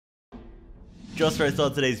Just for I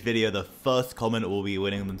start today's video, the first comment will be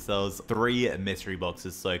winning themselves 3 mystery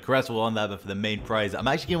boxes. So congrats will on that, but for the main prize, I'm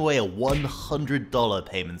actually giving away a $100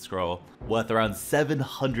 payment scroll worth around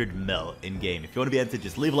 700 mil in game. If you want to be entered,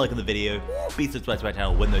 just leave a like on the video, be subscribed to my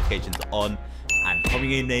channel, with notifications on, and comment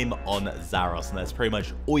your name on Zaros. And that's pretty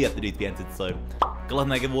much all you have to do to be entered. So good luck on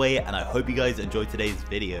that giveaway, and I hope you guys enjoyed today's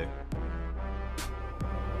video.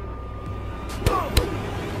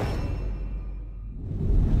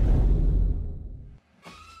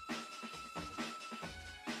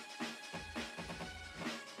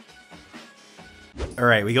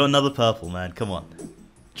 Alright, we got another purple, man. Come on.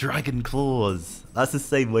 Dragon Claws. That's the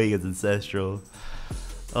same way as Ancestral.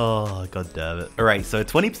 Oh, god damn it. Alright, so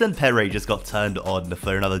 20% pet rate just got turned on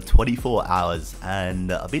for another 24 hours.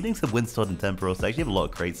 And I've been doing some Winstod and Temporal, so I actually have a lot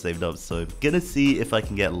of crates saved up. So gonna see if I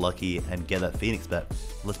can get lucky and get that Phoenix pet.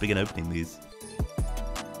 Let's begin opening these.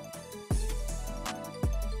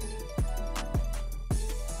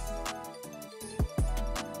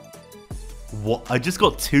 What? I just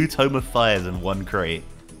got 2 Tome of Fires in 1 crate.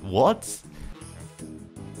 What?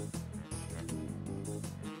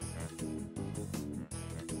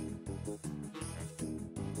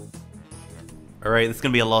 Alright, this is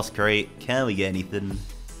gonna be a last crate. Can we get anything?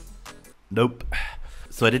 Nope.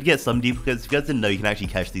 So I did get some duplicates. If you guys didn't know, you can actually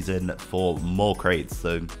cash these in for more crates.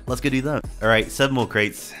 So let's go do that. Alright, 7 more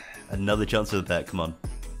crates. Another chance for the pet. Come on.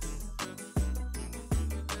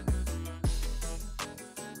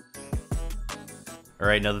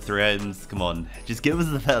 Alright, another 3 items. Come on. Just give us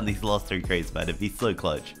the pet on these last 3 crates, man. It'd be so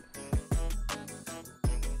clutch.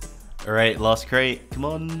 Alright, last crate. Come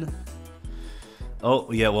on. Oh,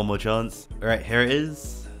 we get one more chance. Alright, here it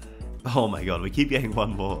is. Oh my god, we keep getting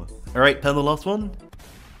one more. Alright, pen the last one.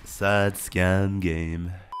 Sad scam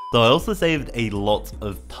game. So I also saved a lot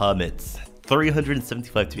of permits.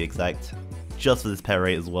 375 to be exact. Just for this pet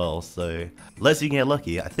rate as well, so let's see if you can get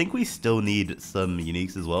lucky. I think we still need some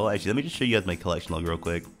uniques as well. Actually, let me just show you guys my collection log real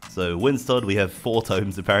quick. So Winstod, we have 4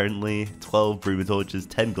 tomes apparently, 12 Bruma torches,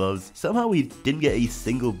 10 gloves. Somehow we didn't get a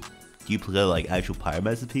single duplicate like actual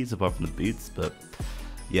pyromancer piece apart from the boots, but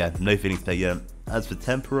yeah, no Phoenix pet yet. As for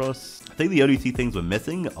Temporos, I think the only 2 things we're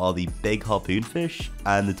missing are the big harpoon fish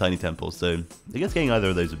and the tiny temple, so I guess getting either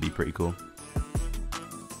of those would be pretty cool.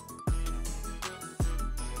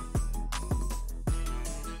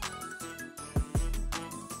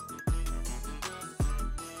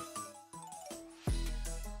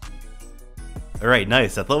 Alright,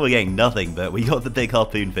 nice. I thought we were getting nothing, but we got the big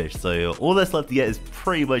harpoon fish, so all that's left to get is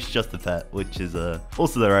pretty much just the pet, which is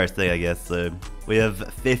also the rarest thing, I guess. So we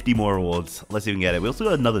have 50 more rewards. Let's see if we can get it. We also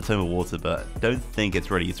got another Tome of Water, but I don't think it's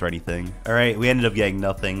ready for anything. Alright, we ended up getting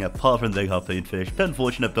nothing, apart from the big harpoon fish. Bit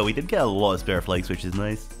unfortunate, but we did get a lot of spirit flakes, which is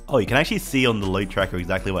nice. Oh, you can actually see on the load tracker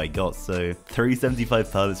exactly what I got. So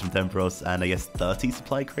 375 permits from Temporos, and I guess 30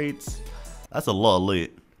 supply crates. That's a lot of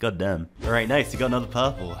loot. God damn. Alright, nice. You got another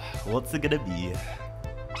purple. What's it gonna be?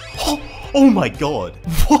 Oh my god.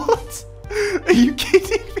 What? Are you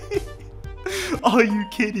kidding me? Are you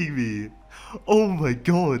kidding me? Oh my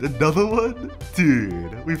god. Another one?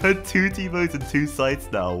 Dude, we've had 2 T-modes and 2 sites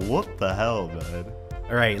now. What the hell, man?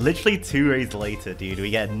 Alright, literally 2 raids later, dude. We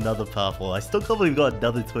get another purple. I still can't believe we got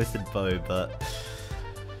another twisted bow, but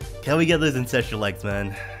can we get those ancestral legs,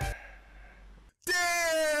 man?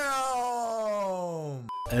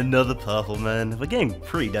 Another purple, man. We're getting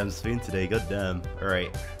pretty damn spoon today, god damn.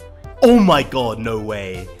 Alright. Oh my god, no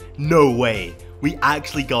way. No way. We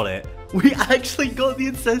actually got it. We actually got the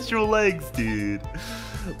ancestral legs, dude.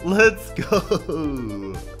 Let's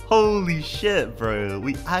go. Holy shit, bro.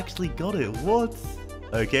 We actually got it. What?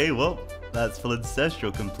 Okay, well, that's full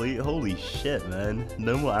ancestral complete. Holy shit, man.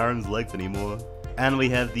 No more Aaron's legs anymore. And we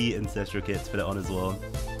have the ancestral kit to put it on as well.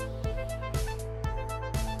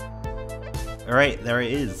 Alright, there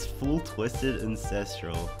it is. Full twisted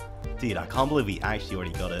ancestral. Dude, I can't believe we actually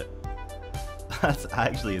already got it. That's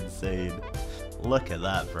actually insane. Look at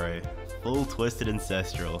that, bro. Full twisted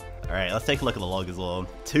ancestral. Alright, let's take a look at the log as well.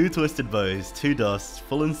 2 twisted bows, 2 dusts,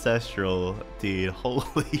 full ancestral. Dude,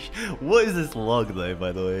 holy... What is this log though,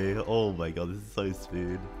 by the way? Oh my god, this is so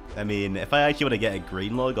smooth. I mean, if I actually want to get a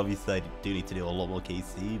green log, obviously I do need to do a lot more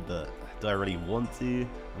KC, but do I really want to?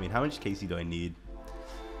 I mean, how much KC do I need?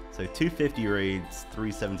 So 250 raids,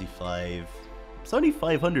 375. It's only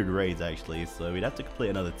 500 raids actually, so we'd have to complete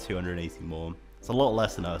another 280 more. It's a lot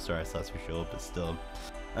less than osrs, that's for sure, but still.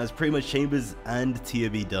 That's pretty much Chambers and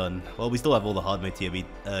TOB done. Well, we still have all the hard mode TOB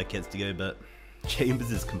kits to go, but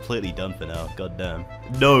Chambers is completely done for now, god damn.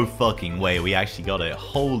 No fucking way, we actually got it.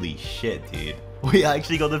 Holy shit, dude. We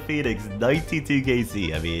actually got the Phoenix, 92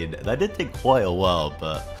 KC. I mean, that did take quite a while,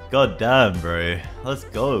 but God damn, bro. Let's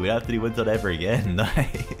go. We have to do Winton ever again.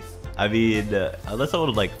 Nice. I mean, unless I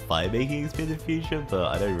wanted like fire making XP in the future, but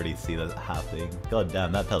I don't really see that happening. God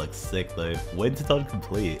damn, that pet looks sick though. Winton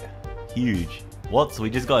complete. Huge. What? So we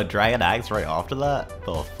just got a dragon axe right after that?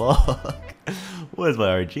 The fuck? Where's my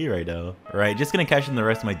RNG right now? Alright, just gonna cash in the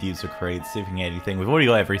rest of my dupes for crates, see if we can get anything. We've already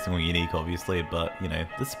got every single unique, obviously, but, you know,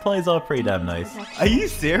 the supplies are pretty damn nice. Are you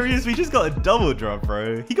serious? We just got a double drop,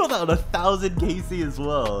 bro. He got that on 1000 KC as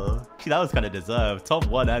well. Actually, that was kind of deserved. Top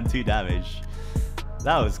 1 and 2 damage.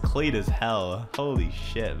 That was clean as hell. Holy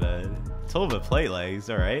shit, man. Torva plate legs,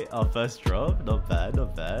 alright. Our first drop. Not bad,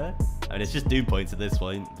 not bad. I mean, it's just doom points at this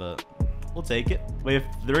point, but we'll take it. We have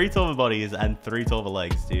 3 Torva bodies and 3 Torva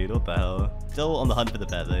legs, dude. What the hell? Still on the hunt for the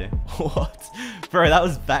pet, though. What? Bro, that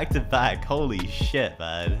was back to back. Holy shit,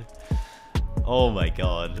 man. Oh my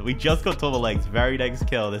god. We just got Torva legs. Very next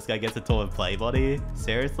kill, this guy gets a Torva play body.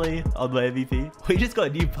 Seriously? On my MVP? We just got a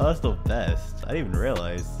new personal best. I didn't even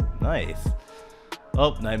realize. Nice.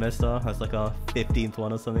 Oh, Nightmare Star. That's like our 15th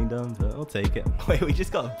one or something done, but I'll take it. Wait, we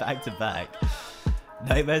just got back to back.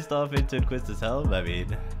 Nightmare Star into Inquisitor's Helm? I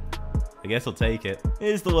mean, I guess I'll take it.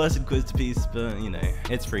 It's the worst Inquisitor piece, but you know,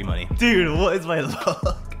 it's free money. Dude, what is my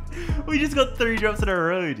luck? We just got 3 drops in a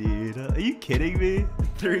row, dude. Are you kidding me?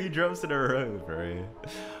 3 drops in a row, bro.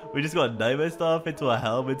 We just got Nightmare Staff into a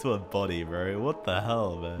helm, into a body, bro. What the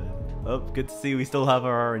hell, man? Oh, good to see we still have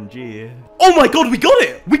our RNG. Oh my god, we got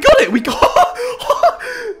it! We got it! We got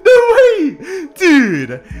No way!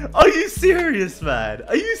 Dude! Are you serious, man?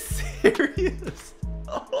 Are you serious?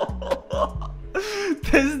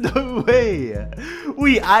 There's no way!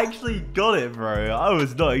 We actually got it, bro. I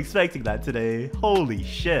was not expecting that today. Holy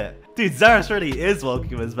shit. Dude, Zaros really is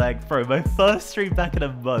welcoming us back, bro. My first stream back in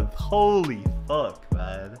a month. Holy fuck,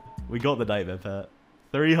 man. We got the Nightmare pet.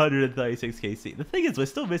 336 KC. The thing is, we're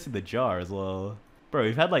still missing the jar as well. Bro,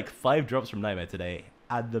 we've had like 5 drops from Nightmare today.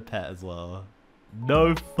 And the pet as well.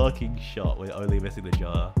 No fucking shot. We're only missing the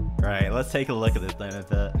jar. Alright, let's take a look at this Nightmare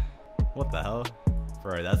pet. What the hell?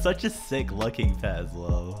 Bro, that's such a sick looking pet as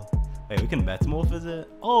well. Wait, we can metamorphose it?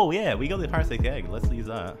 Oh yeah, we got the parasitic egg. Let's use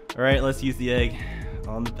that. Alright, let's use the egg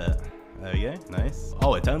on the pet. There we go, nice.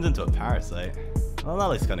 Oh, it turns into a parasite. Oh, that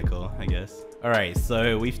looks kind of cool, I guess. Alright,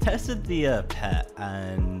 so we've tested the pet,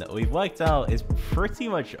 and we've worked out it's pretty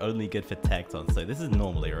much only good for Tecton, so this is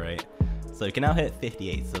normally, right? So it can now hit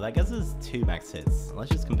 58, so that gives us 2 max hits.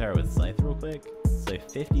 Let's just compare it with Scythe real quick. So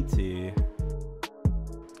 52,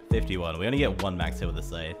 51. We only get 1 max hit with the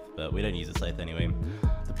Scythe, but we don't use a Scythe anyway.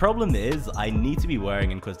 The problem is, I need to be wearing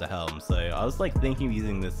Inquisitor Helm, so I was like thinking of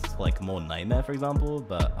using this like more Nightmare, for example,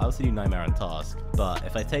 but I also do Nightmare on task. But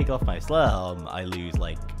if I take off my Slayer Helm, I lose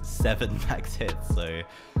like 7 max hits, so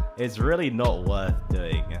it's really not worth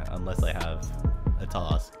doing unless I have a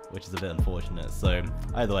task, which is a bit unfortunate. So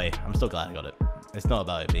either way, I'm still glad I got it. It's not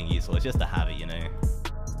about it being useful, it's just to have it, you know.